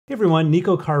Hey everyone,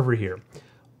 Nico Carver here.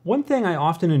 One thing I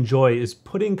often enjoy is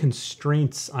putting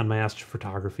constraints on my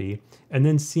astrophotography and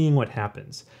then seeing what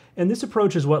happens. And this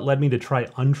approach is what led me to try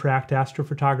untracked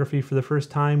astrophotography for the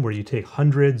first time, where you take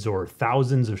hundreds or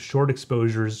thousands of short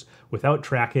exposures without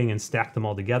tracking and stack them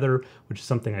all together, which is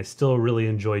something I still really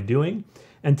enjoy doing.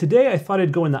 And today I thought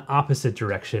I'd go in the opposite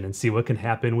direction and see what can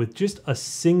happen with just a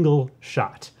single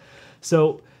shot.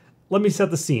 So let me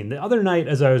set the scene. The other night,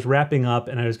 as I was wrapping up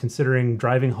and I was considering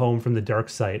driving home from the dark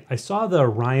site, I saw the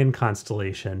Orion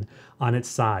constellation on its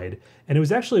side, and it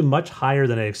was actually much higher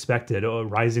than I expected,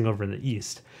 rising over in the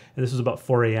east. And this was about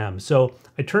 4 a.m. So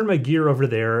I turned my gear over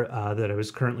there that I was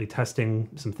currently testing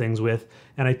some things with,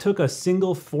 and I took a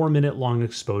single 4-minute long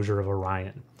exposure of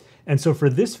Orion. And so for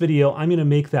this video, I'm gonna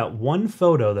make that one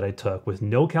photo that I took with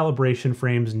no calibration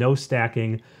frames, no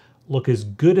stacking, look as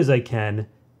good as I can,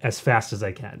 as fast as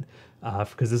I can,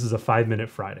 because this is a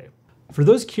 5-minute Friday. For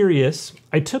those curious,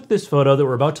 I took this photo that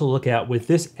we're about to look at with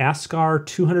this Ascar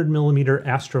 200mm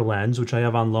Astro lens, which I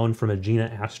have on loan from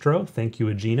Agena Astro. Thank you,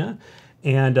 Agena.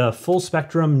 And a full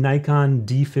spectrum Nikon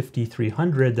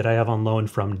D5300 that I have on loan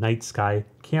from Night Sky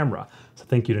Camera. So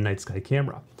thank you to Night Sky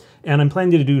Camera. And I'm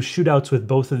planning to do shootouts with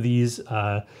both of these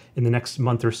in the next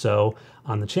month or so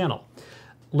on the channel.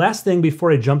 Last thing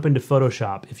before I jump into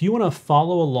Photoshop, if you want to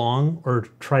follow along or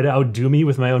try to outdo me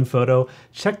with my own photo,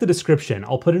 check the description.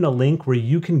 I'll put in a link where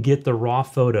you can get the raw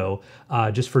photo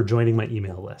just for joining my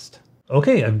email list.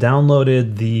 Okay, I've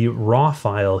downloaded the raw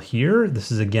file here.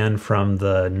 This is again from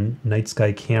the Night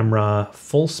Sky Camera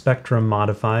full spectrum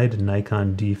modified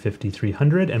Nikon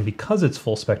D5300. And because it's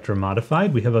full spectrum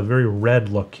modified, we have a very red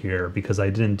look here because I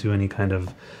didn't do any kind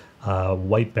of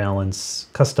white balance,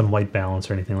 custom white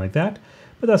balance or anything like that.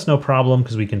 But that's no problem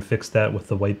because we can fix that with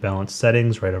the white balance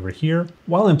settings right over here.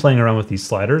 While I'm playing around with these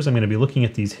sliders, I'm going to be looking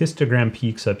at these histogram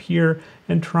peaks up here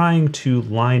and trying to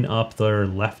line up their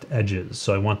left edges.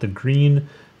 So I want the green,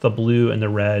 the blue, and the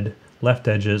red left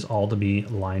edges all to be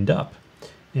lined up.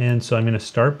 And so I'm going to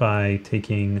start by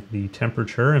taking the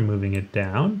temperature and moving it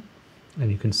down.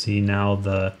 And you can see now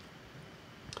the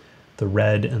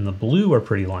red and the blue are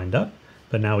pretty lined up.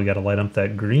 But now we got to light up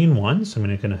that green one. So I'm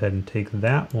going to go ahead and take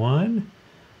that one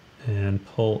and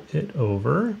pull it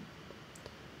over,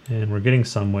 and we're getting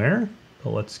somewhere, but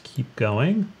let's keep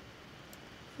going.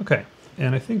 Okay,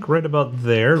 and I think right about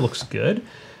there looks good.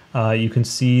 You can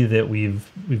see that we've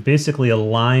basically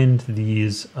aligned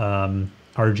these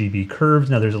RGB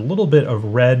curves. Now there's a little bit of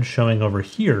red showing over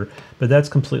here, but that's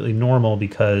completely normal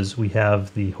because we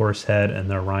have the Horsehead and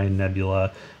the Orion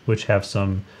Nebula, which have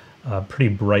some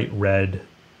pretty bright red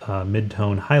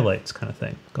mid-tone highlights kind of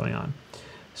thing going on.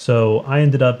 So I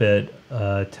ended up at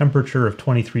a temperature of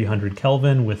 2300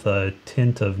 Kelvin with a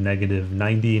tint of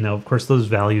 -90. Now, of course, those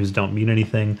values don't mean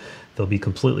anything. They'll be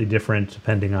completely different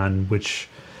depending on which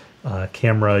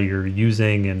camera you're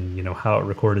using and how it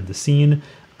recorded the scene.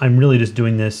 I'm really just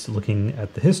doing this looking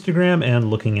at the histogram and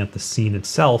looking at the scene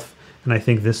itself, and I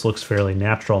think this looks fairly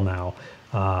natural now.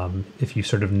 If you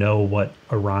sort of know what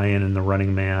Orion and the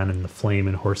Running Man and the Flame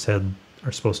and Horsehead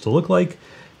are supposed to look like,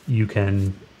 you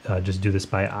can just do this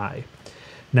by eye.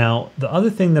 Now, the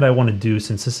other thing that I want to do,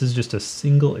 since this is just a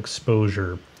single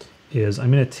exposure, is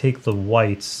I'm going to take the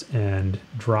whites and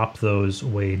drop those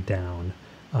way down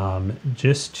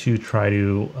just to try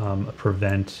to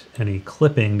prevent any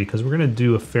clipping, because we're going to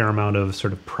do a fair amount of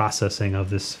sort of processing of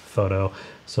this photo,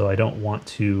 so I don't want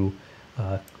to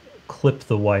clip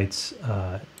the whites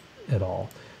at all.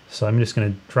 So I'm just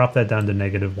going to drop that down to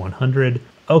 -100.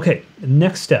 Okay,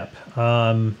 next step.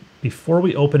 Before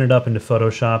we open it up into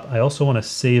Photoshop, I also want to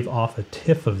save off a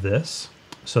TIFF of this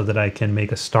so that I can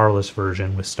make a starless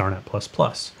version with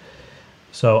Starnet++.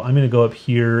 So I'm going to go up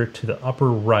here to the upper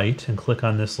right and click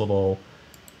on this little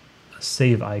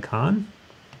save icon.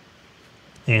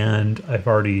 And I've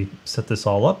already set this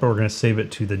all up, but we're going to save it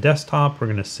to the desktop. We're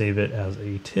going to save it as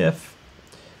a TIFF.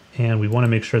 And we want to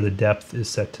make sure the depth is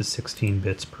set to 16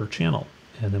 bits per channel.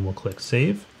 And then we'll click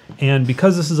save. And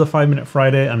because this is a 5-minute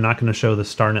Friday, I'm not going to show the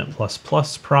Starnet++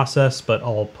 process, but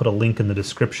I'll put a link in the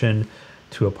description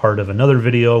to a part of another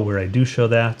video where I do show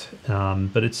that.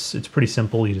 But it's pretty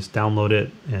simple. You just download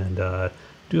it and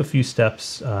do a few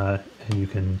steps, and you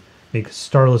can make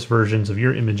starless versions of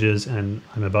your images. And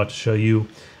I'm about to show you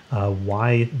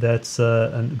why that's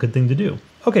a good thing to do.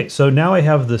 Okay, so now I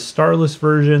have the starless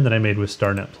version that I made with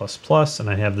Starnet++, and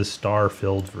I have the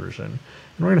star-filled version.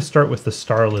 And we're going to start with the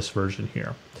starless version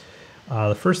here.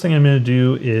 The first thing I'm going to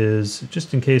do is,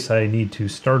 just in case I need to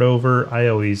start over, I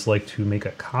always like to make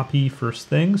a copy first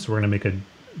thing. So we're going to make a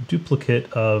duplicate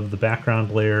of the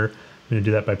background layer. I'm going to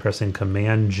do that by pressing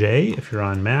Command J if you're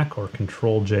on Mac or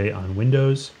Control J on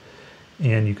Windows.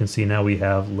 And you can see now we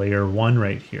have layer 1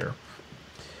 right here.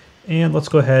 And let's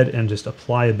go ahead and just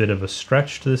apply a bit of a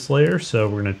stretch to this layer. So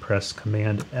we're going to press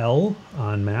Command L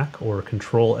on Mac or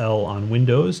Control L on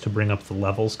Windows to bring up the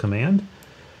levels command.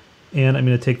 And I'm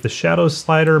going to take the shadows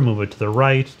slider, move it to the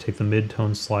right, take the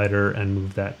midtone slider and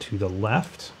move that to the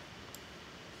left.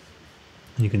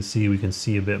 You can see we can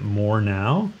see a bit more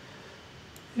now.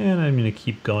 And I'm going to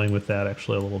keep going with that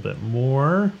actually a little bit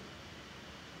more.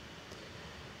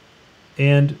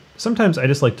 And sometimes I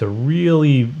just like to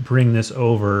really bring this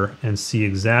over and see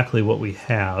exactly what we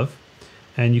have.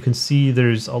 And you can see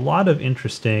there's a lot of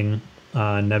interesting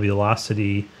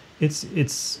nebulosity.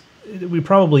 We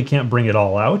probably can't bring it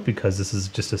all out because this is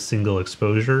just a single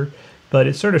exposure, but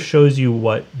it sort of shows you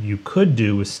what you could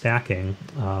do with stacking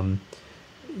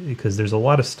because there's a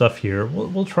lot of stuff here.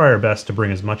 We'll try our best to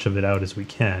bring as much of it out as we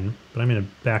can, but I'm going to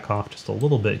back off just a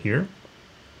little bit here.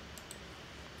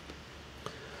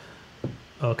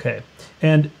 Okay,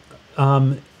 and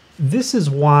this is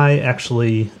why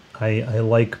actually I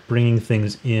like bringing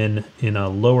things in a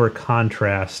lower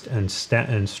contrast and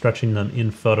stretching them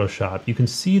in Photoshop. You can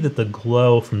see that the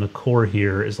glow from the core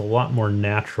here is a lot more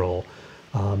natural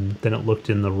than it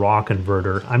looked in the raw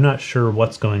converter. I'm not sure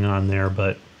what's going on there,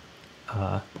 but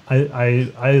I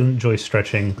enjoy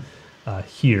stretching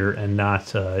here and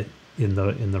not in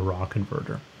the raw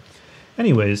converter.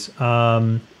 Anyways.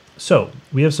 So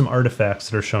we have some artifacts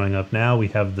that are showing up now. We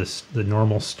have the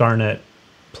normal Starnet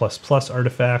 ++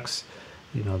 artifacts,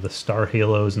 you know, the star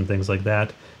halos and things like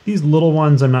that. These little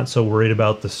ones I'm not so worried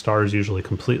about. The stars usually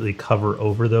completely cover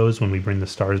over those when we bring the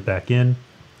stars back in.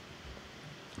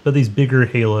 But these bigger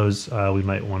halos we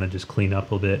might want to just clean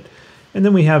up a bit. And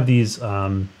then we have these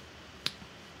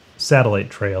satellite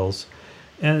trails.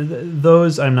 And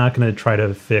those I'm not going to try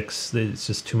to fix. It's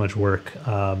just too much work.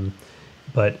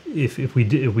 But if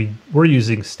we were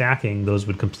using stacking, those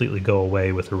would completely go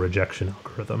away with a rejection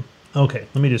algorithm. Okay,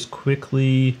 let me just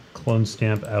quickly clone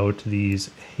stamp out these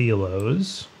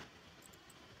halos.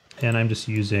 And I'm just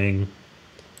using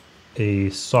a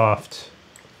soft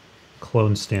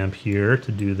clone stamp here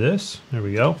to do this. There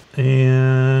we go.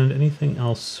 And anything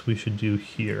else we should do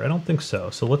here? I don't think so.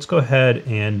 So let's go ahead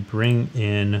and bring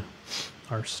in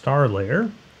our star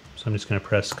layer. So I'm just going to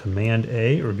press Command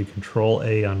A, or be Control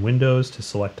A on Windows to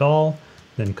select all,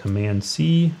 then Command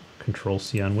C, Control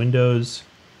C on Windows,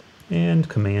 and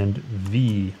Command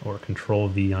V or Control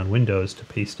V on Windows to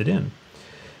paste it in.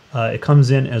 It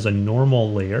comes in as a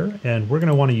normal layer, and we're going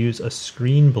to want to use a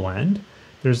screen blend.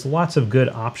 There's lots of good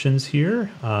options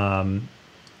here.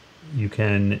 You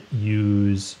can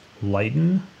use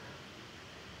lighten.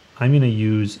 I'm going to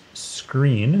use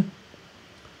screen.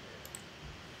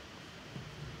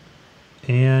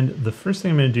 And the first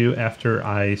thing I'm going to do after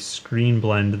I screen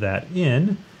blend that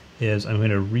in is I'm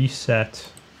going to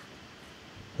reset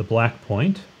the black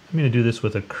point. I'm going to do this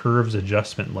with a curves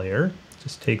adjustment layer.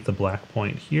 Just take the black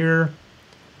point here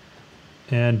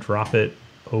and drop it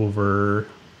over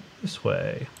this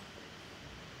way.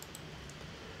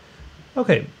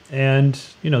 Okay, and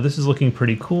you know, this is looking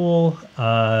pretty cool.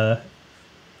 I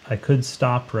could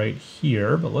stop right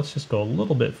here, but let's just go a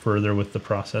little bit further with the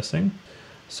processing.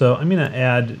 So I'm going to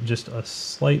add just a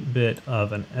slight bit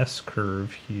of an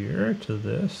S-curve here to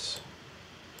this,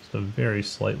 just a very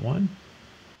slight one.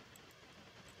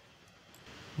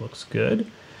 Looks good.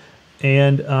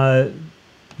 And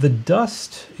the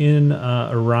dust in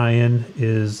Orion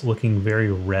is looking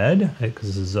very red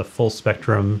because this is a full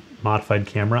spectrum modified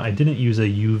camera. I didn't use a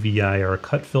UVI or a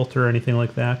cut filter or anything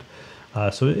like that.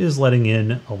 So it is letting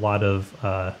in a lot of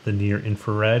the near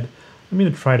infrared. I'm going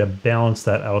to try to balance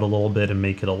that out a little bit and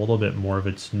make it a little bit more of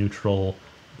its neutral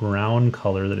brown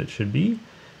color that it should be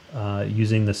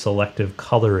using the selective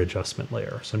color adjustment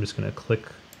layer. So I'm just going to click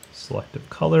selective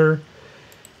color,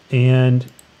 and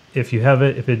if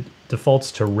it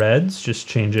defaults to reds, just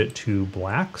change it to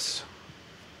blacks.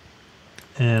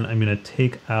 And I'm going to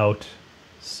take out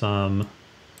some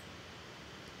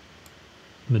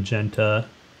magenta.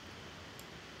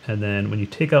 And then when you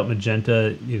take out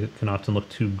magenta, you can often look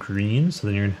too green. So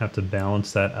then you're going to have to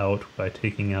balance that out by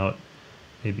taking out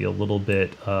maybe a little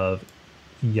bit of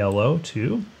yellow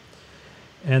too.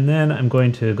 And then I'm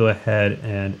going to go ahead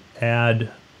and add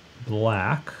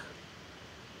black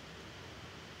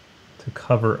to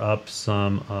cover up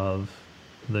some of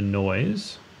the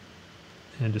noise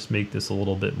and just make this a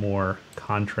little bit more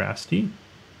contrasty.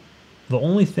 The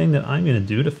only thing that I'm going to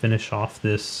do to finish off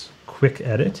this quick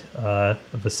edit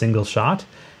of a single shot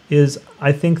is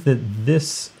I think that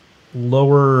this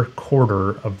lower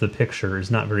quarter of the picture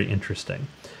is not very interesting.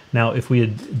 Now, if we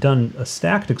had done a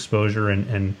stacked exposure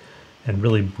and and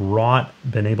really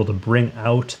been able to bring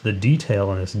out the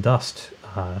detail in this dust,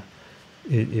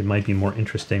 it might be more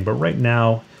interesting. But right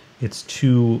now it's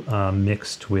too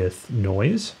mixed with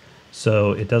noise,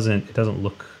 so it doesn't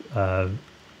look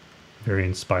very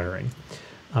inspiring.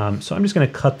 So I'm just going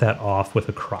to cut that off with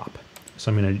a crop.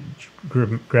 So I'm going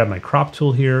to grab my crop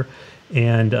tool here,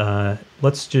 and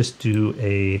let's just do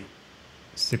a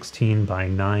 16 by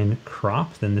 9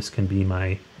 crop. Then this can be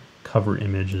my cover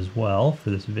image as well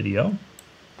for this video.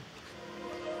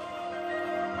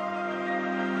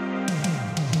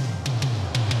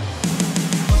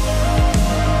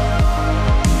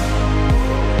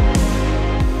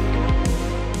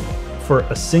 For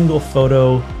a single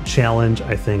photo challenge,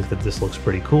 I think that this looks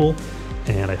pretty cool,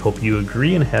 and I hope you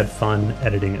agree and had fun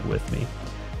editing it with me.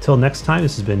 Till next time,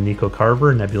 this has been Nico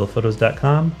Carver,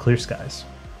 nebulaphotos.com. Clear skies.